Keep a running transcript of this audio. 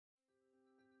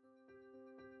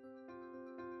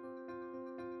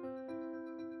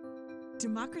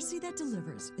Democracy That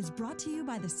Delivers is brought to you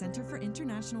by the Center for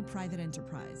International Private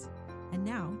Enterprise. And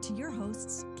now to your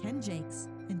hosts, Ken Jaques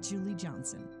and Julie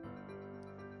Johnson.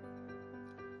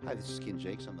 Hi, this is Ken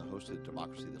Jaques. I'm the host of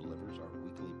Democracy That Delivers, our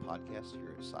weekly podcast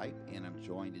here at CIPE, and I'm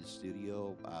joined in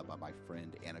studio by my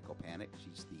friend Anna Kompanek.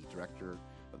 She's the director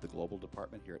of the Global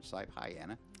Department here at CIPE. Hi,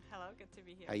 Anna. Hello, good to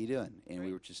be here. How you doing? And Great.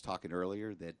 we were just talking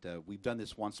earlier that we've done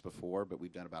this once before, but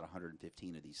we've done about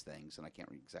 115 of these things, and I can't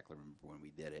exactly remember when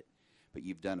we did it. But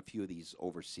you've done a few of these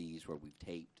overseas where we've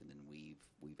taped, and then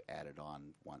we've added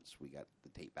on once we got the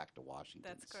tape back to Washington.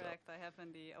 That's correct. I have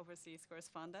been the overseas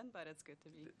correspondent, but it's good to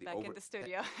be The back in the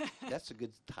studio. That's a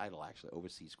good title, actually,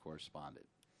 overseas correspondent.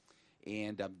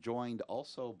 And I'm joined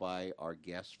also by our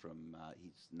guest from,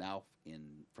 he's now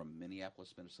from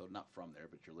Minneapolis, Minnesota. Not from there,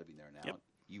 but you're living there now. Yep.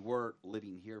 You were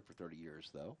living here for 30 years,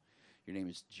 though. Your name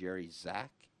is Gerry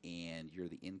Zack, and you're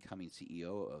the incoming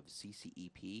CEO of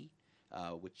CIPE,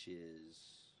 which is...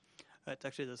 It's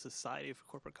actually the Society for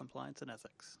Corporate Compliance and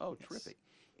Ethics. Oh, Yes. terrific.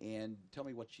 And tell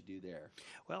me what you do there.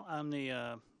 Well, I'm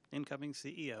the incoming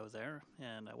CEO there,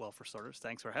 and well, for starters,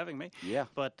 thanks for having me. Yeah,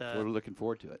 But we're looking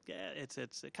forward to it. yeah, it's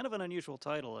kind of an unusual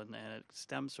title, and it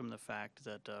stems from the fact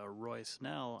that Roy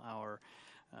Snell, our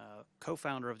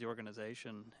co-founder of the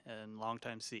organization and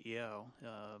longtime CEO,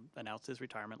 announced his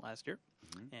retirement last year.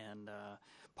 Mm-hmm. And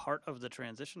part of the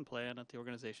transition plan that the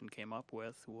organization came up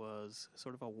with was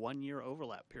sort of a one-year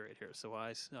overlap period here. So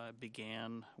I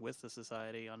began with the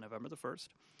society on November the 1st,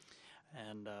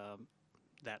 and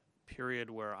that period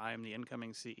where I'm the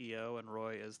incoming CEO and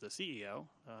Roy is the CEO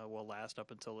will last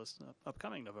up until this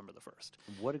upcoming November the 1st.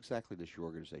 What exactly does your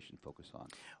organization focus on?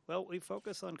 Well, we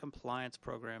focus on compliance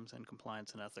programs and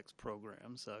compliance and ethics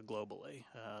programs globally.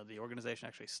 The organization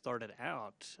actually started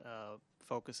out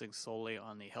focusing solely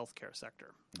on the healthcare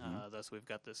sector. Mm-hmm. Thus, we've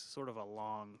got this sort of a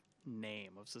long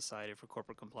name of Society for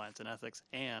Corporate Compliance and Ethics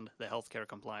and the Healthcare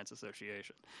Compliance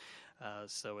Association.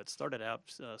 So it started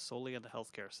out solely in the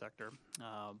healthcare sector,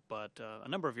 but a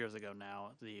number of years ago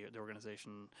now, the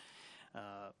organization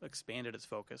expanded its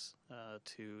focus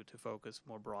to focus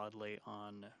more broadly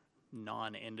on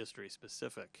non-industry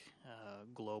specific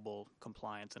global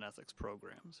compliance and ethics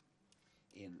programs.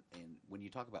 And when you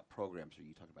talk about programs, are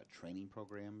you talking about training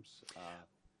programs?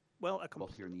 Well,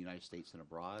 Both here in the United States and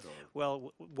abroad? Or?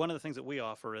 Well, one of the things that we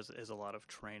offer is a lot of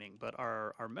training, but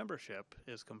our membership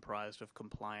is comprised of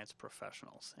compliance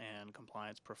professionals and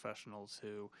compliance professionals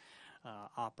who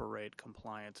operate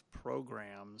compliance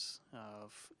programs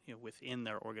within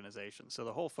their organization. So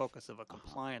the whole focus of a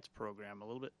compliance program, a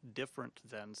little bit different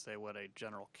than, say, what a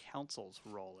general counsel's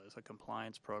role is. A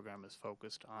compliance program is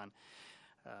focused on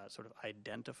sort of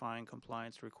identifying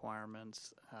compliance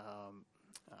requirements,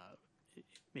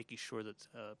 making sure that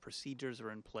procedures are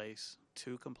in place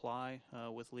to comply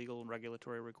with legal and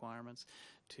regulatory requirements,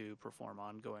 to perform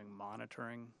ongoing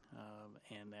monitoring,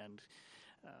 and then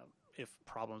if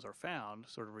problems are found,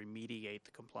 sort of remediate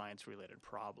the compliance-related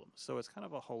problems. So it's kind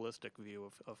of a holistic view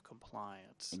of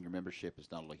compliance. And your membership is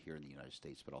not only here in the United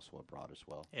States, but also abroad as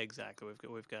well? Exactly.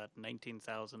 We've got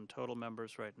 19,000 total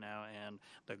members right now, and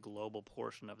the global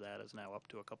portion of that is now up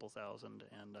to a couple thousand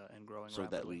and growing So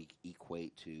rapidly. that would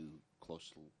equate to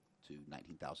close to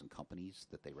 19,000 companies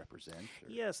that they represent? Or?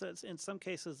 Yes, in some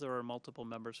cases there are multiple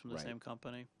members from the Right. same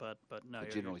company, but no.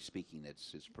 But generally speaking,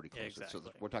 it's pretty close. Exactly.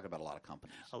 So we're talking about a lot of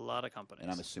companies. A lot of companies.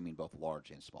 And I'm assuming both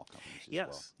large and small companies as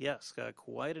well. Yes,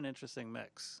 quite an interesting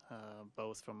mix,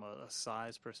 both from a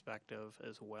size perspective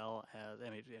as well as,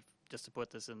 just to put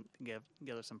this in, give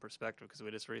some perspective, because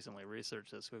we just recently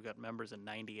researched this, we've got members in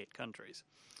 98 countries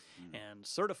and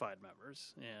certified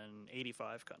members in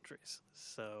 85 countries.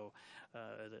 So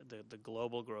the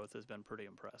global growth has been pretty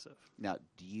impressive. Now,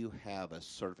 do you have a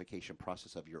certification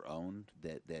process of your own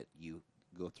that you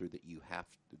go through that you have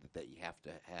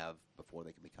to have before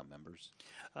they can become members?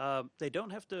 They don't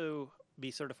have to be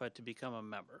certified to become a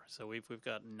member. So we've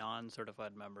got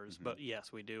non-certified members, but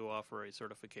yes, we do offer a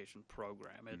certification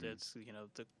program. It's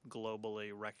the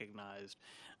globally recognized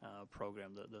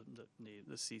program,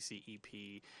 the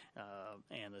CCEP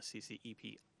and the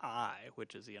CCEPI,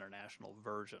 which is the international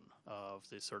version of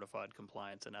the Certified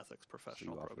Compliance and Ethics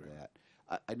Professional So you Program. offer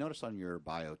that. I noticed on your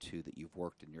bio too that you've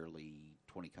worked in nearly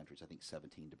 20 countries, I think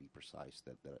 17 to be precise,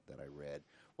 that I read.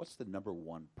 What's the number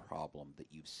one problem that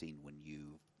you've seen when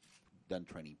you've done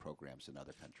training programs in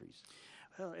other countries?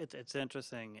 Well, it's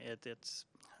interesting. It's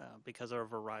because there are a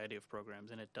variety of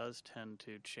programs, and it does tend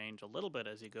to change a little bit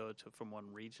as you go from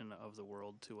one region of the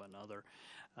world to another.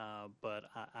 But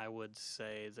I would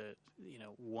say that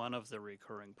one of the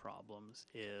recurring problems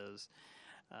is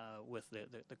with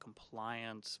the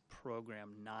compliance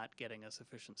program not getting a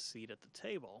sufficient seat at the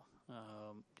table,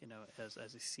 as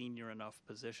a senior enough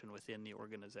position within the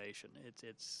organization.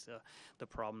 It's the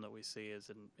problem that we see is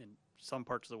in some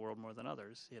parts of the world more than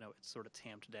others. It's sort of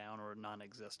tamped down or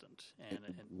non-existent. And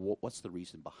what's the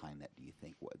reason behind that? Do you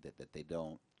think that they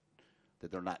don't?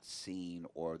 That they're not seen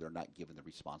or they're not given the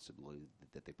responsibility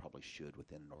that they probably should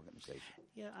within an organization?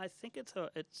 Yeah, I think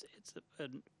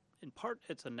in part,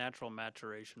 it's a natural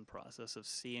maturation process of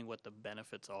seeing what the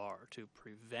benefits are to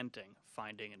preventing,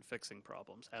 finding, and fixing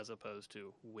problems, as opposed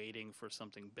to waiting for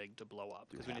something big to blow up.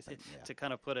 Because to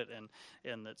kind of put it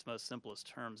in its most simplest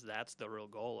terms, that's the real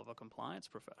goal of a compliance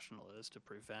professional, is to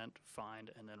prevent, find,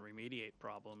 and then remediate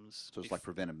problems. So it's like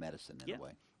preventive medicine in a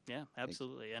way. Yeah,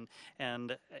 absolutely.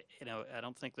 And I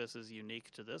don't think this is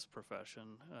unique to this profession.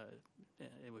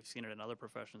 We've seen it in other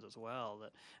professions as well,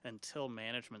 that until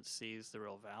management sees the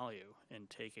real value in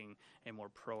taking a more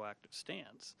proactive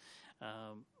stance,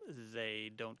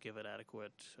 they don't give it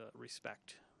adequate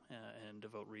respect and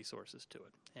devote resources to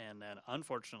it. And then,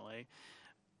 unfortunately,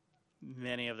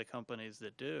 many of the companies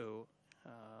that do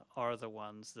are the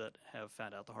ones that have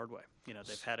found out the hard way.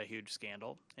 They've had a huge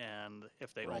scandal, and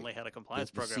if they only had a compliance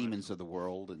the program, Siemens of the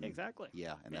world, and exactly,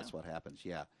 that's what happens.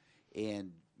 Yeah,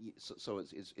 and so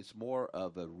it's more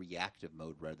of a reactive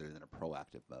mode rather than a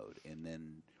proactive mode. And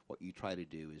then what you try to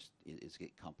do is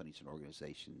get companies and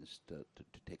organizations to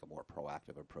take a more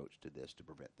proactive approach to this to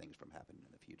prevent things from happening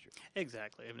in the future.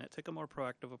 Exactly. Take a more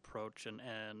proactive approach,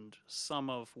 and some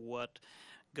of what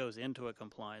goes into a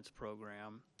compliance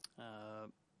program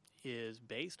is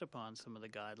based upon some of the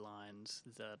guidelines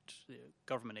that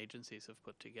government agencies have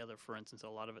put together. For instance, a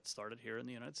lot of it started here in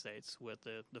the United States with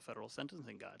the federal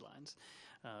sentencing guidelines,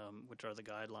 which are the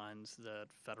guidelines that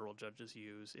federal judges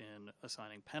use in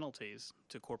assigning penalties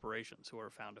to corporations who are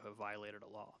found to have violated a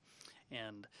law.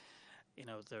 And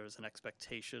there's an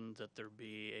expectation that there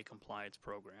be a compliance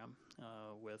program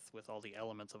with all the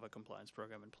elements of a compliance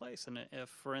program in place. And if,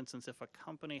 for instance, if a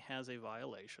company has a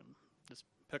violation, just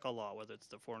pick a law, whether it's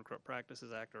the Foreign Corrupt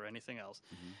Practices Act or anything else,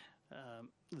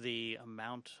 the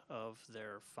amount of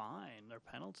their fine, their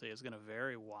penalty, is going to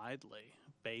vary widely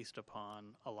based upon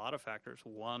a lot of factors.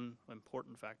 One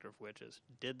important factor of which is,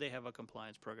 did they have a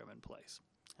compliance program in place?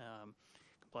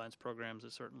 Compliance programs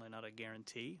is certainly not a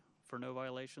guarantee for no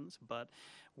violations, but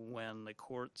when the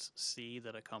courts see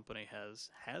that a company has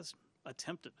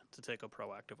attempted to take a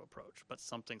proactive approach, but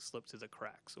something slipped through the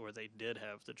cracks, or they did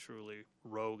have the truly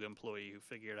rogue employee who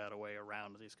figured out a way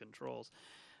around these controls,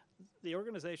 the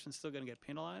organization's still going to get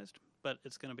penalized, but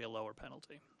it's going to be a lower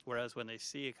penalty. Whereas when they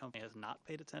see a company has not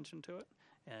paid attention to it,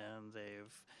 and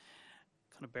they've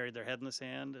kind of buried their head in the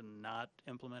sand and not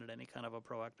implemented any kind of a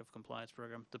proactive compliance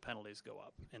program, the penalties go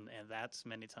up. And that's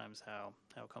many times how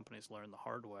companies learn the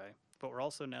hard way. But we're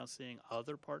also now seeing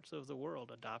other parts of the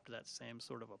world adopt that same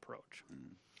sort of approach.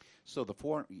 So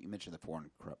you mentioned the Foreign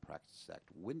Corrupt Practices Act.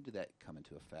 When did that come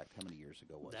into effect? How many years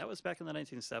ago was it? That was back in the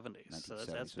 1970s. So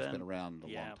it's been around a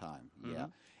long time. Mm-hmm. Yeah.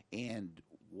 And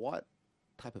what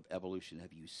type of evolution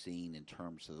have you seen in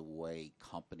terms of the way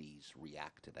companies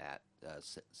react to that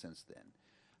since then?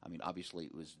 I mean, obviously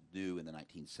it was new in the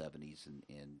 1970s,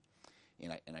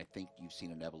 and I think you've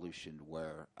seen an evolution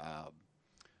where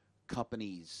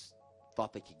companies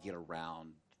thought they could get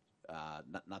around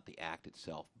not the act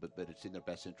itself, but it's in their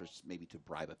best interest maybe to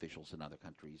bribe officials in other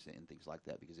countries and things like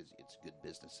that because it's good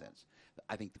business sense.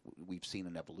 I think we've seen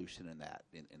an evolution in that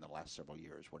in the last several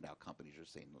years where now companies are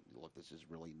saying, look, this is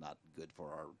really not good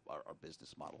for our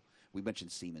business model. We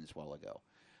mentioned Siemens a while ago.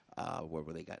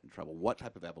 Where they got in trouble. What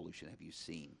type of evolution have you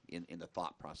seen in the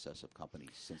thought process of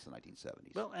companies since the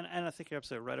 1970s? Well, and I think you're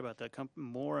absolutely right about that.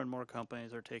 More and more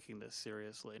companies are taking this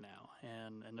seriously now,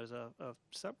 and there's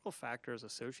several factors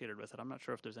associated with it. I'm not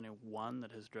sure if there's any one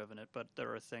that has driven it, but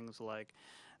there are things like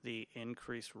the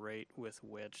increased rate with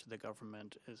which the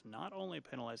government is not only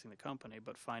penalizing the company,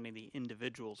 but finding the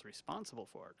individuals responsible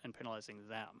for it and penalizing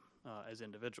them as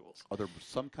individuals. Are there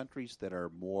some countries that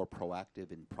are more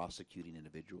proactive in prosecuting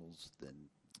individuals than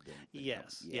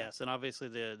yes, and obviously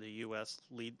the U.S.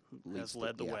 has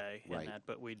led the way in that,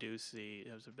 but we do see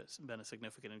there's been a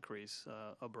significant increase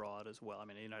abroad as well. I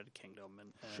mean, the United Kingdom,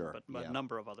 but a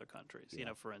number of other countries.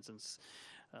 Yeah. For instance,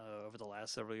 over the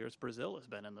last several years, Brazil has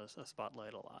been in the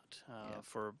spotlight a lot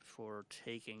for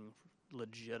taking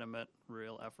legitimate,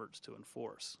 real efforts to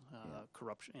enforce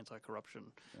anti-corruption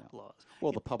laws.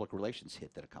 Well, the public relations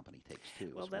hit that a company takes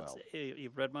too.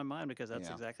 You've read my mind because that's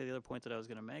exactly the other point that I was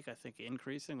going to make. I think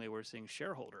increasingly we're seeing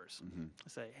shareholders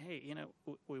say, "Hey,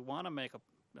 we want to make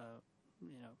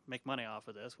make money off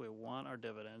of this. We want our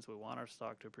dividends. We want our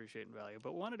stock to appreciate in value,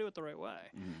 but we want to do it the right way.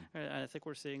 And I think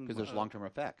we're seeing because there's long-term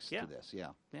effects yeah. to this. Yeah.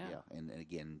 Yeah. And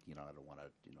again, I don't want to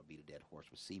beat a dead horse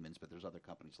with Siemens, but there's other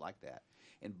companies like that.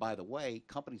 And by the way,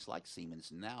 companies like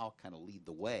Siemens now kind of lead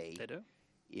the way. They do.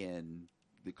 In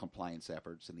the compliance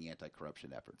efforts and the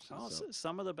anti-corruption efforts. Oh, so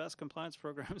some of the best compliance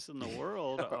programs in the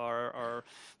world are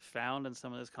found in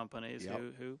some of those companies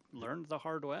who learned the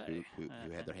hard way. Who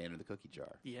had their hand in the cookie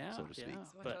jar, so to speak.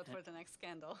 Watch out for the next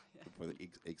scandal.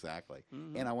 Exactly.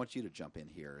 And I want you to jump in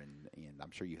here, and I'm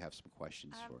sure you have some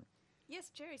questions for. Yes,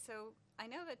 Gerry. So I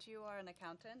know that you are an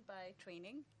accountant by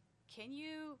training. Can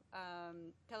you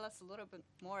tell us a little bit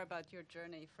more about your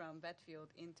journey from that field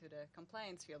into the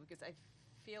compliance field? Because I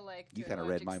feel like you kind of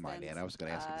read my mind, and I was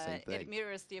going to ask you the same thing. It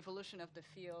mirrors the evolution of the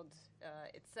field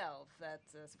itself. That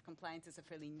compliance is a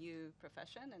fairly new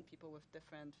profession, and people with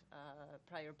different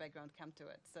prior background come to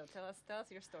it. So tell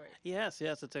us your story. Yes,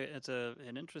 it's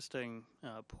an interesting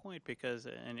point because,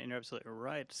 and you're absolutely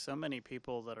right. So many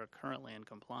people that are currently in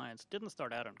compliance didn't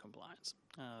start out in compliance.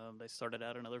 They started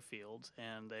out in other fields,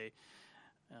 and they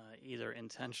either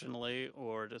intentionally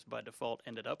or just by default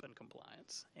ended up in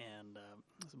compliance. And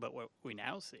but what we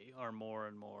now see are more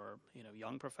and more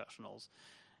young professionals,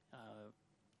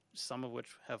 some of which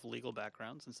have legal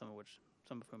backgrounds and some of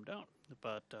whom don't.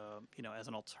 But as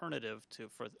an alternative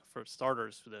for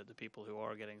starters, for the people who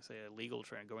are getting, say, a legal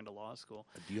training, going to law school.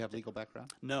 Do you have legal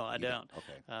background? No, I don't.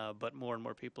 Okay. But more and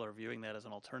more people are viewing that as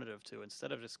an alternative to,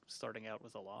 instead of just starting out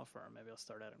with a law firm, maybe I'll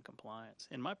start out in compliance.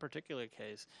 In my particular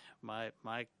case, my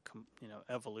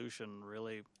evolution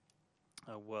really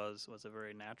was a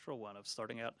very natural one of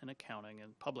starting out in accounting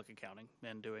and public accounting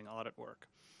and doing audit work.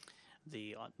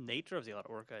 The nature of the audit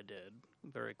work I did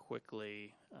very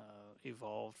quickly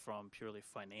evolved from purely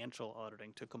financial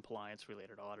auditing to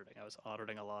compliance-related auditing. I was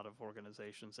auditing a lot of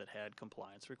organizations that had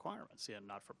compliance requirements,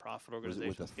 not-for-profit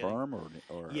organizations. Was it with a firm or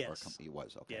yes. or a company? It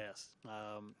was, okay. Yes.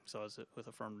 So I was with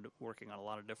a firm working on a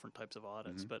lot of different types of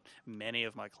audits, but many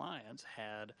of my clients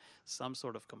had some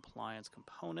sort of compliance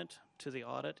component to the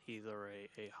audit, either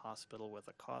a hospital with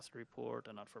a cost report,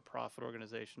 a not-for-profit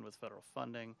organization with federal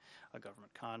funding, a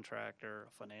government contractor,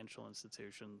 a financial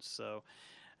institution. So,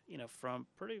 from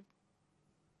pretty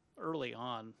early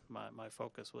on, my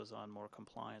focus was on more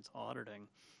compliance auditing.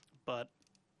 But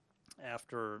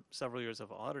after several years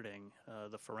of auditing,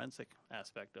 the forensic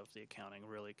aspect of the accounting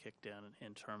really kicked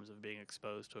in terms of being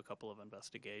exposed to a couple of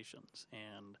investigations.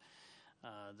 And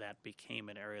that became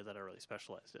an area that I really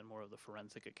specialized in, more of the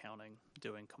forensic accounting,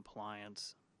 doing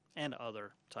compliance and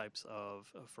other types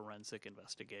of forensic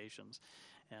investigations.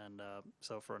 And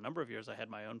so for a number of years, I had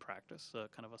my own practice,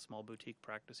 kind of a small boutique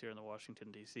practice here in the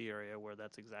Washington, D.C. area, where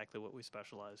that's exactly what we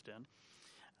specialized in.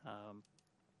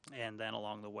 And then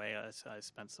along the way, I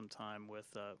spent some time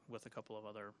with a couple of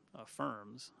other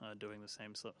firms doing the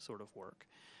same sort of work.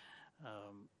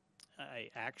 I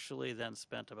actually then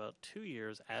spent about 2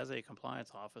 years as a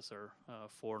compliance officer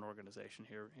for an organization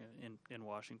here in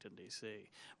Washington, D.C.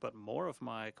 But more of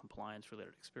my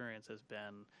compliance-related experience has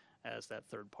been as that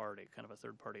third party, kind of a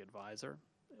third-party advisor,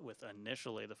 with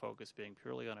initially the focus being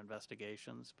purely on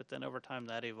investigations. But then over time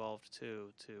that evolved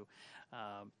to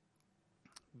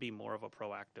be more of a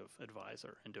proactive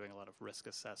advisor and doing a lot of risk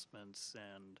assessments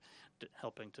and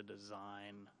helping to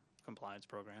design compliance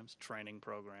programs, training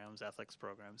programs, ethics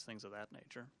programs, things of that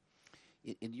nature.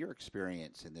 In your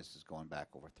experience, and this is going back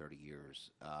over 30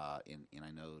 years, and I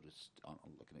noticed on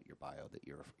looking at your bio that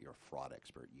you're a fraud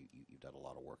expert. You've done a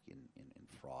lot of work in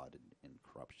fraud and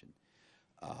corruption.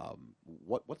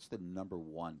 What's the number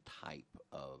one type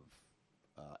of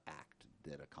act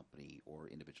that a company or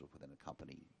individual within a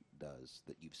company does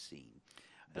that you've seen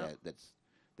that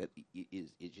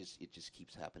it just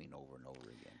keeps happening over and over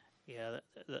again? Yeah,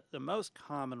 the most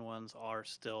common ones are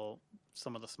still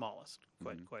some of the smallest,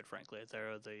 quite frankly.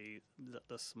 They're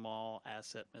the small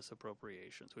asset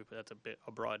misappropriations. That's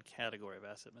a broad category of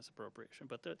asset misappropriation,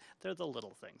 but they're the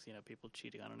little things. People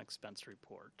cheating on an expense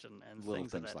report and little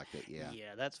things like that. Yeah.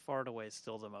 Yeah, that's far and away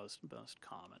still the most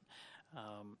common.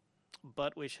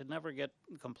 But we should never get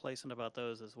complacent about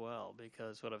those as well,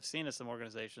 because what I've seen is some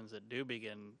organizations that do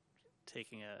begin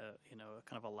taking a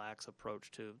kind of a lax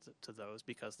approach to those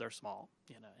because they're small,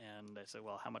 and they say,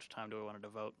 well, how much time do I want to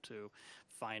devote to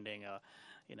finding a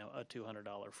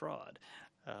 $200 fraud?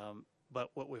 But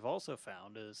what we've also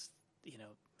found is,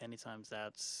 many times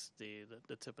that's the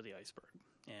tip of the iceberg.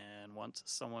 And once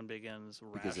someone begins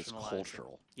because it's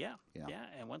cultural. Yeah.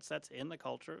 And once that's in the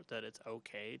culture that it's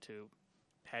okay to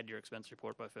pad your expense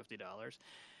report by $50,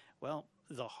 well,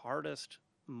 the hardest,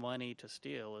 money to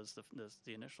steal is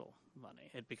the initial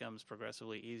money. It becomes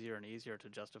progressively easier and easier to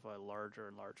justify larger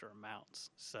and larger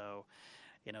amounts. So,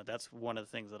 that's one of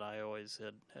the things that I always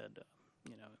had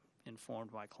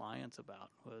informed my clients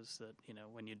about was that,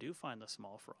 when you do find the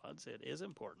small frauds, it is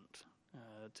important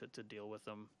to deal with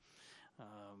them,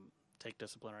 take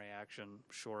disciplinary action,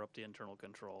 shore up the internal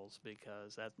controls,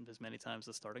 because that is many times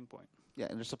the starting point. Yeah,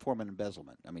 and there's a form of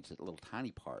embezzlement. I mean, it's a little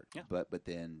tiny part, yeah. but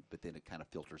then it kind of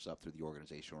filters up through the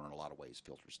organization, or in a lot of ways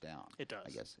filters down. It does. I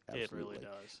guess absolutely. It really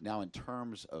does. Now, in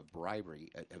terms of bribery,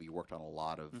 have you worked on a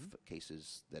lot of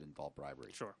cases that involve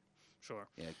bribery? Sure.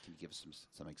 Yeah, can you give us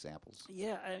some examples?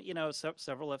 Yeah,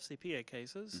 several FCPA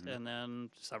cases, and then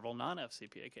several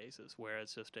non-FCPA cases where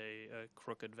it's just a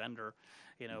crooked vendor,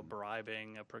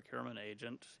 bribing a procurement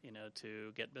agent,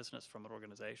 to get business from an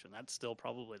organization. That's still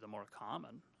probably the more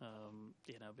common,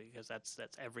 because that's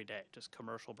every day, just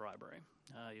commercial bribery.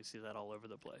 You see that all over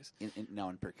the place. Now,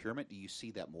 in procurement, do you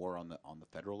see that more on the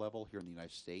federal level here in the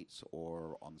United States,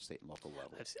 or on the state and local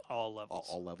level? All levels.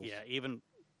 All levels. Yeah, even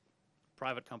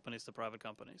private companies to private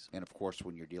companies. And of course,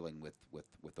 when you're dealing with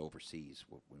overseas,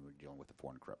 when we're dealing with the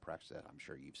Foreign Corrupt Practices Act, I'm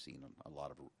sure you've seen a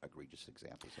lot of egregious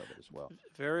examples of it as well.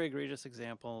 Very egregious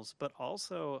examples, but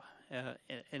also, and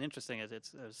interesting is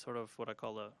it's sort of what I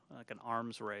call like an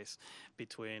arms race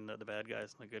between the bad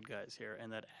guys and the good guys here,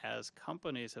 and that as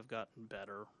companies have gotten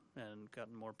better and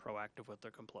gotten more proactive with their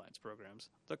compliance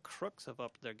programs, the crooks have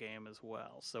upped their game as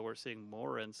well. So we're seeing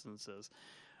more instances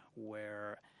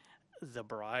where the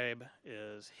bribe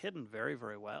is hidden very,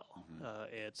 very well.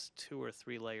 It's 2 or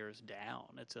 3 layers down.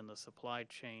 It's in the supply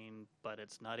chain, but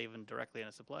it's not even directly in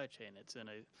a supply chain. It's in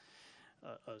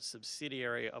a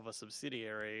subsidiary of a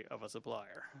subsidiary of a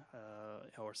supplier,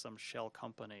 or some shell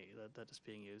company that is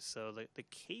being used. So the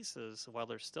cases, while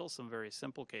there's still some very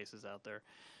simple cases out there,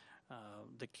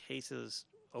 the cases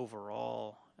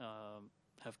overall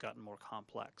have gotten more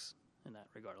complex in that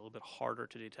regard, a little bit harder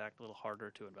to detect, a little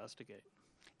harder to investigate.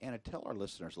 Anna, tell our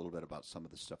listeners a little bit about some of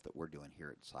the stuff that we're doing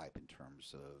here at CIPE in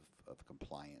terms of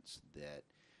compliance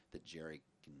that Gerry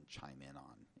can chime in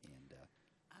on.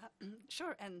 And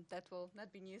sure, and that will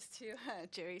not be news to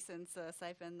Gerry, since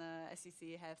CIPE and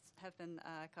SEC have been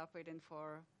cooperating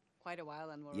for quite a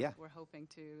while, and we're hoping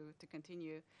to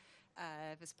continue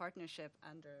this partnership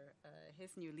under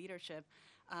his new leadership.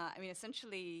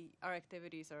 Essentially, our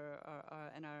activities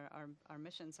and our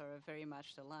missions are very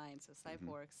much aligned. So CIPE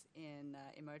works in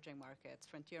emerging markets,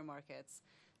 frontier markets,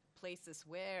 places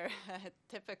where a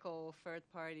typical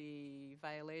third-party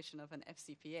violation of an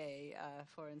FCPA,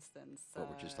 for instance,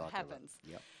 happens.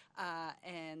 Yep.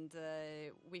 And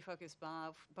we focus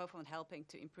both on helping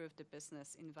to improve the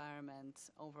business environment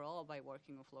overall by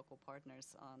working with local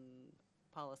partners on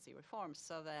policy reforms,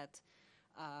 so that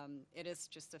it is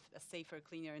just a safer,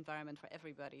 cleaner environment for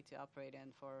everybody to operate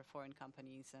in, for foreign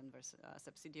companies and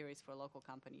subsidiaries for local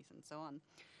companies and so on.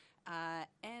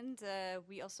 And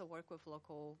we also work with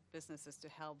local businesses to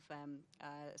help them,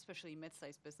 especially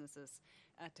mid-sized businesses,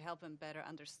 to help them better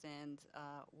understand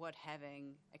what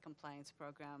having a compliance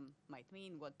program might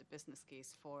mean, what the business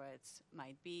case for it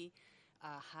might be,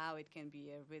 how it can be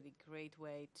a really great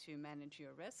way to manage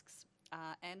your risks,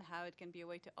 and how it can be a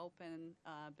way to open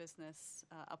business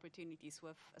opportunities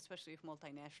especially with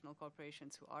multinational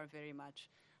corporations who are very much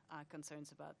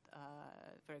concerns about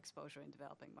their exposure in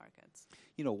developing markets.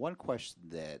 One question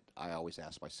that I always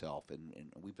ask myself, and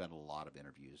we've done a lot of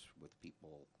interviews with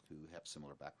people who have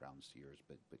similar backgrounds to yours,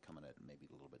 but coming at maybe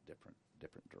a little bit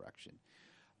different direction.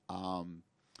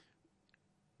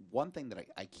 One thing that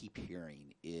I keep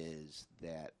hearing is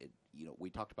that we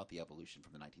talked about the evolution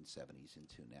from the 1970s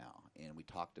into now, and we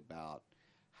talked about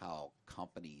how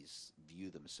companies view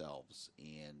themselves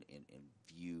and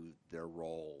view their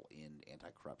role in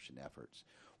anti-corruption efforts.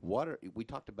 We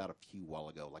talked about a few while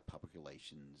ago, like public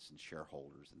relations and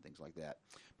shareholders and things like that.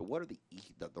 But what are the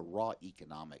raw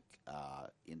economic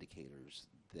indicators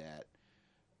that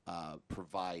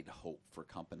provide hope for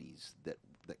companies that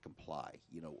comply?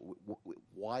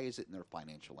 Why is it in their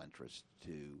financial interest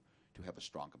to have a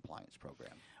strong compliance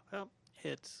program? Well,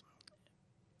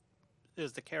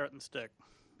 there's the carrot and stick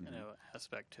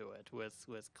aspect to it,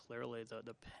 with clearly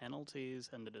the penalties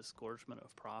and the disgorgement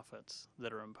of profits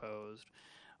that are imposed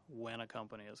when a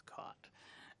company is caught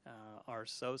are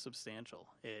so substantial.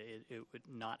 It would,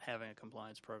 not having a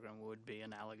compliance program would be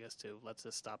analogous to, let's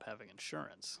just stop having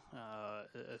insurance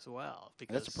as well.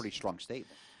 Because that's a pretty strong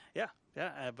statement. Yeah,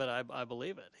 but I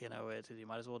believe it. You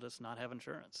might as well just not have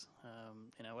insurance.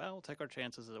 We'll take our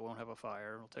chances that it won't have a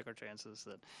fire. We'll take our chances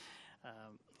that,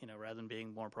 rather than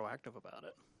being more proactive about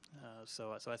it.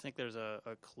 So I think there's a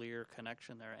clear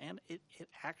connection there. And it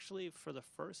actually, for the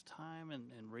first time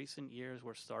in recent years,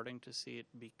 we're starting to see it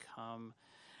become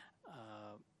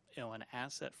an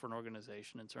asset for an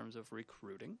organization in terms of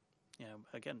recruiting.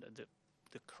 Again,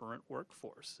 the current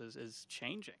workforce is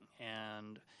changing,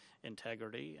 and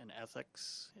integrity and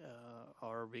ethics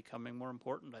are becoming more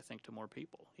important, I think, to more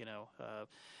people.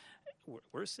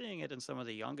 We're seeing it in some of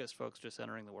the youngest folks just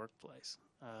entering the workplace.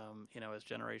 As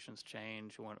generations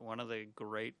change, one of the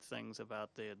great things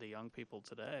about the young people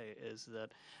today is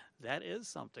that is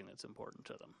something that's important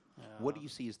to them. What do you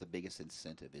see as the biggest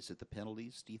incentive? Is it the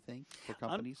penalties, do you think, for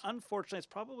companies? Unfortunately, it's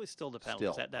probably still the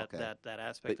penalties. That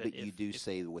aspect. But you do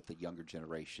say that with the younger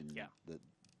generation,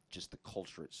 just the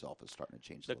culture itself is starting to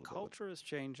change a little bit. The culture is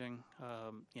changing.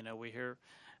 We hear,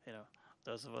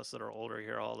 those of us that are older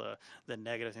hear all the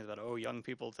negative things about, young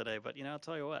people today. But, I'll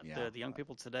tell you what, the young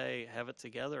people today have it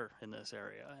together in this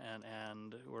area.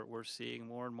 And we're seeing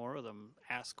more and more of them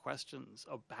ask questions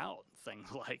about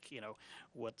things like,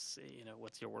 what's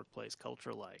your workplace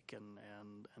culture like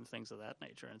and things of that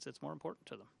nature. And it's more important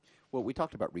to them. Well, we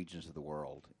talked about regions of the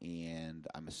world, and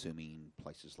I'm assuming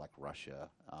places like Russia,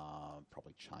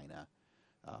 probably China,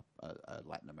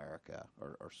 Latin America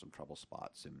are some trouble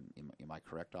spots. Am I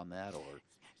correct on that? Or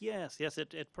yes,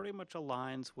 it pretty much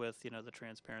aligns with the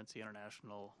Transparency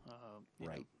International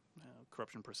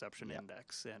Corruption Perception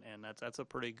Index, and that's a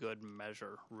pretty good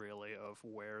measure, really, of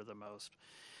where the most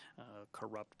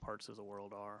corrupt parts of the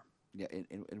world are. Yeah,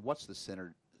 and what's the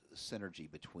synergy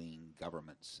between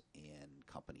governments and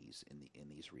companies in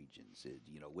these regions?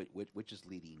 Which is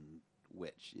leading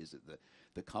which? Is it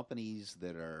the companies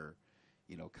that are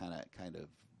kind of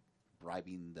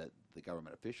bribing the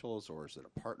government officials, or is it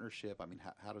a partnership? I mean,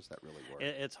 how does that really work?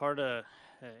 It's hard to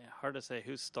say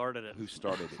who started it. Who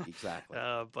started it, exactly.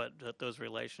 But those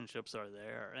relationships are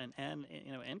there. And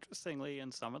interestingly,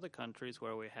 in some of the countries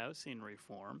where we have seen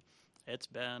reform, it's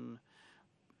been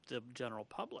the general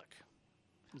public.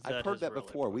 I've heard that really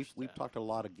before. We've that. talked to a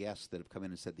lot of guests that have come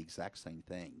in and said the exact same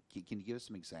thing. Can you give us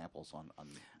some examples on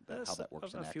how that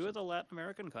works in action? A few of the Latin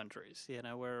American countries,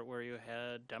 where you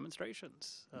had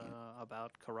demonstrations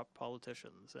about corrupt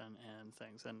politicians and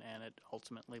things, and it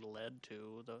ultimately led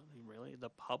to the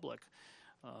public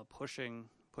pushing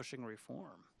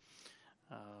reform.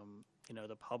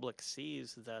 The public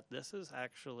sees that this is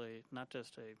actually not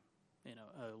just a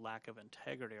lack of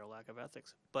integrity or lack of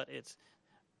ethics, but it's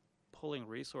pulling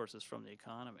resources from the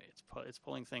economy. It's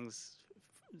pulling things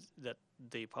that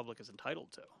the public is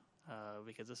entitled to,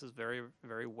 because this is very,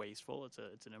 very wasteful.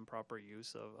 It's an improper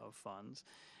use of funds,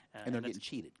 and they're getting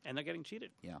cheated. And they're getting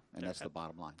cheated. Yeah, and that's the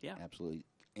bottom line. Yeah, absolutely.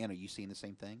 Anne, are you seeing the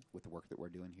same thing with the work that we're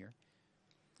doing here,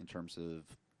 in terms of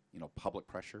public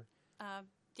pressure?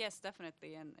 Yes,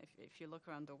 definitely. And if you look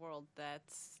around the world, that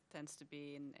tends to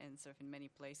be in many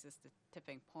places the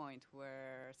tipping point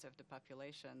where the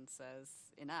population says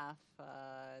enough,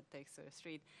 takes to the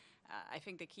street. I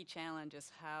think the key challenge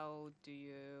is how do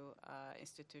you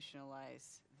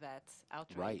institutionalize that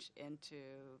outreach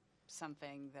into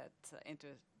something that into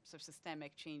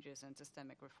systemic changes and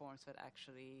systemic reforms that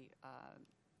actually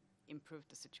improve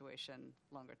the situation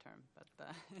longer term, but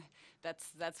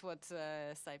that's what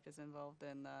CIPE is involved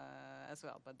in as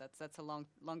well. But that's a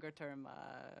longer term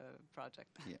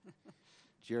project. Yeah,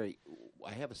 Gerry,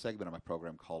 I have a segment on my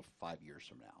program called 5 years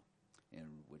from now,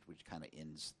 and which kind of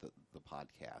ends the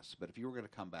podcast. But if you were going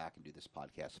to come back and do this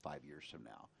podcast 5 years from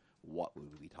now, what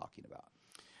would we be talking about?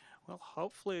 Well,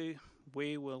 hopefully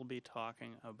we will be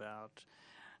talking about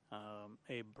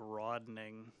a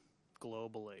broadening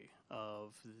globally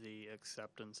of the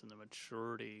acceptance and the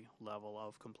maturity level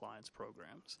of compliance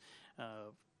programs.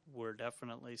 We're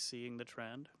definitely seeing the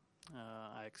trend.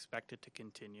 I expect it to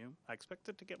continue. I expect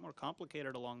it to get more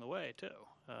complicated along the way, too,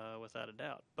 without a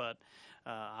doubt. But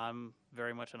I'm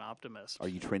very much an optimist. Are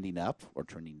you trending up or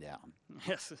trending down?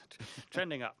 Yes,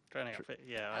 trending up.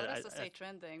 Yeah, I would also say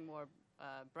trending more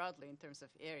broadly in terms of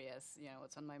areas.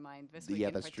 What's on my mind this week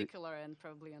in particular, and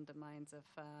probably on the minds of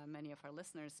many of our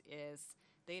listeners, is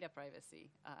data privacy.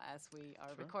 As we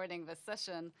are recording this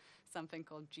session, something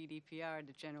called GDPR,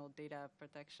 the General Data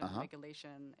Protection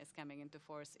Regulation, is coming into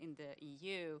force in the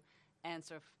EU, and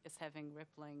is having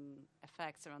rippling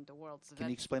effects around the world. So can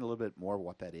you explain a little bit more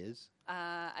what that is?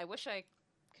 I wish I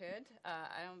could.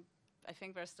 I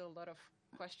think there's still a lot of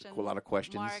questions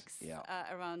marks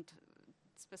around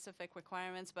specific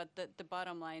requirements, but the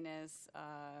bottom line is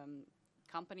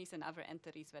companies and other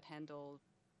entities that handle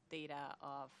data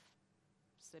of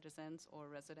citizens or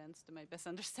residents, to my best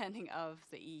understanding of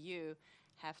the EU,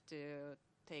 have to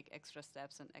take extra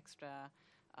steps and extra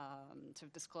sort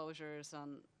of disclosures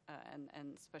on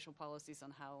and special policies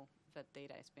on how that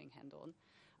data is being handled.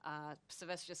 So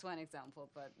that's just one example,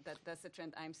 but that's the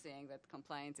trend I'm seeing, that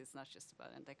compliance is not just about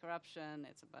anti-corruption,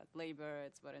 it's about labor,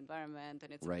 it's about environment,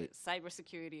 and it's about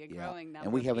cybersecurity, a growing number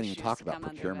and we of haven't even issues talked about come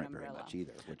under procurement that very umbrella. much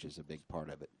either, which is a big part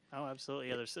of it. Oh, absolutely.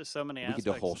 Yeah, there's so many We aspects.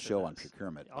 could do a whole to show on this.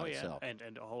 procurement Oh, by yeah, itself.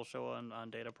 and a whole show on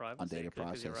data privacy. On data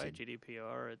 'cause you're right, processing.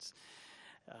 GDPR, it's,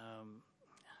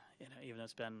 even though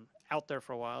it's been out there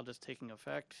for a while, just taking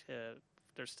effect,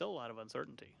 there's still a lot of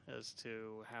uncertainty as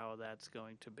to how that's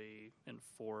going to be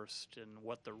enforced and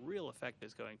what the real effect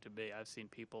is going to be. I've seen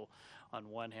people on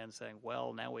one hand saying,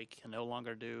 well, now we can no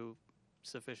longer do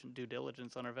sufficient due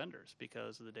diligence on our vendors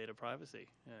because of the data privacy.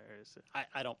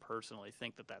 I don't personally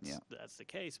think that that's the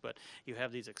case, but you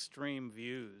have these extreme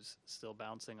views still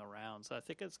bouncing around. So I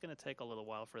think it's going to take a little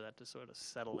while for that to sort of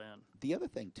settle in. The other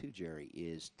thing, too, Gerry,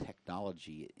 is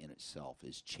technology in itself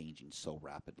is changing so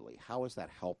rapidly. How is that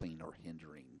helping or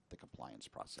hindering the compliance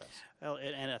process? Well,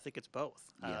 and I think it's both.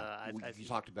 Yeah. You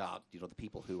talked about the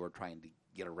people who are trying to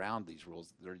get around these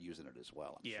rules, they're using it as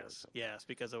well. I'm sure. So. Yes,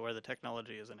 because of where the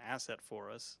technology is an asset for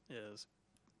us is,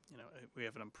 we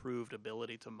have an improved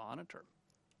ability to monitor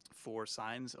for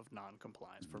signs of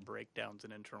non-compliance, for breakdowns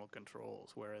in internal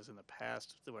controls, whereas in the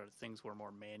past, where things were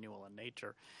more manual in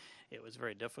nature, it was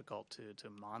very difficult to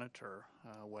monitor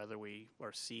whether we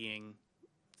are seeing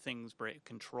things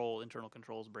internal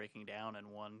controls breaking down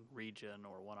in one region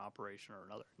or one operation or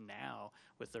another. Now,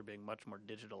 with there being much more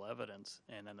digital evidence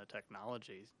and then the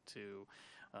technology to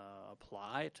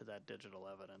apply to that digital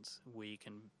evidence, we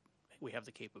have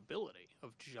the capability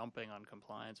of jumping on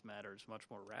compliance matters much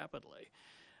more rapidly.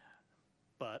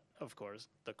 But, of course,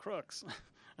 the crooks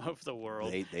of the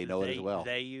world, they know it as well.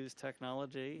 They use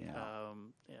technology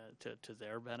to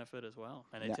their benefit as well.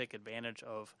 And they take advantage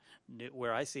of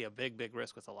where I see a big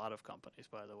risk with a lot of companies,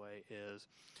 by the way, is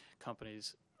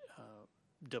companies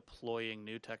deploying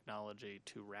new technology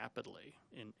too rapidly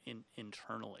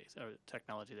internally, or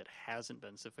technology that hasn't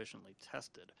been sufficiently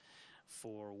tested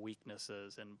for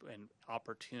weaknesses and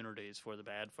opportunities for the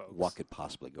bad folks. What could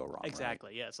possibly go wrong? Exactly.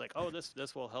 Right? Yeah, it's like,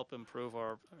 this will help improve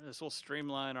this will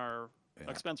streamline our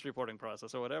expense reporting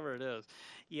process or whatever it is.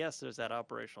 Yes, there's that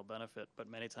operational benefit, but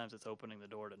many times it's opening the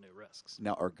door to new risks.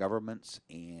 Now, are governments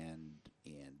and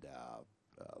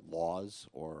laws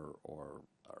or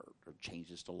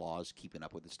changes to laws keeping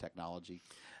up with this technology?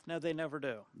 No, they never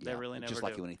do. They really never do. Just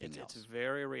like anything else. It's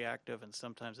very reactive, and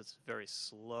sometimes it's very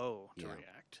slow to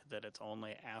react. That it's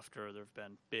only after there have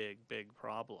been big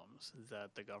problems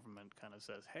that the government kind of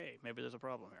says, hey, maybe there's a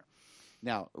problem here.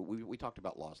 Now, we talked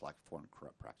about laws like Foreign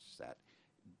Corrupt Practices Act.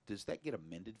 Does that get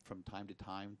amended from time to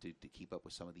time to keep up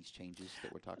with some of these changes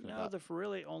that we're talking about? No, there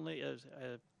really only is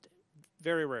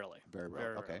very rarely. Very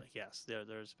rarely. Okay. Rarely. Yes,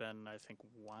 there's been, I think,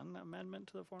 one amendment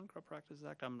to the Foreign Corrupt Practices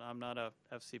Act. I'm not a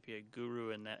FCPA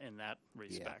guru in that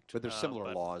respect. Yeah. But there's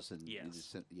similar laws, and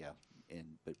yes.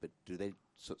 but do they?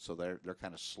 So they're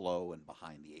kind of slow and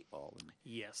behind the eight ball.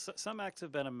 Yes, some acts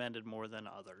have been amended more than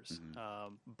others,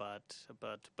 but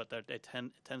it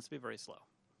tends to be very slow.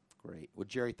 Great. Well,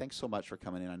 Gerry, thanks so much for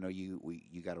coming in. I know you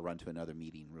got to run to another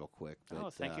meeting real quick.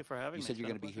 But, thank you for having me. You said you're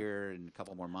going to be here in a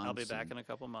couple more months. I'll be back in a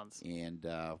couple months. And,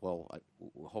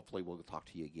 hopefully we'll talk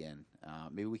to you again.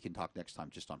 Maybe we can talk next time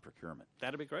just on procurement.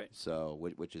 That'd be great. So,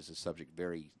 which is a subject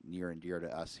very near and dear to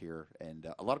us here. And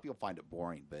a lot of people find it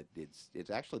boring, but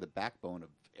it's actually the backbone of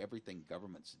everything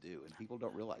governments do, and people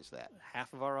don't realize that.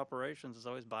 Half of our operations is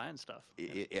always buying stuff.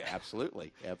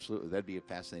 Absolutely. That'd be a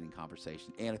fascinating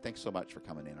conversation. Anna, thanks so much for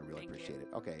coming in. I really appreciate it.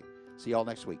 Okay. See y'all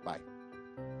next week. Bye.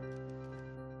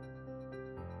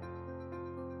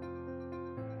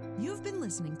 You've been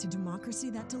listening to Democracy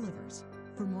That Delivers.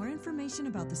 For more information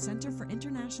about the Center for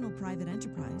International Private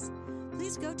Enterprise,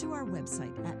 please go to our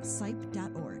website at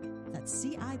cipe.org. That's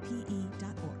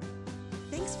CIPE.org.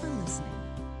 Thanks for listening.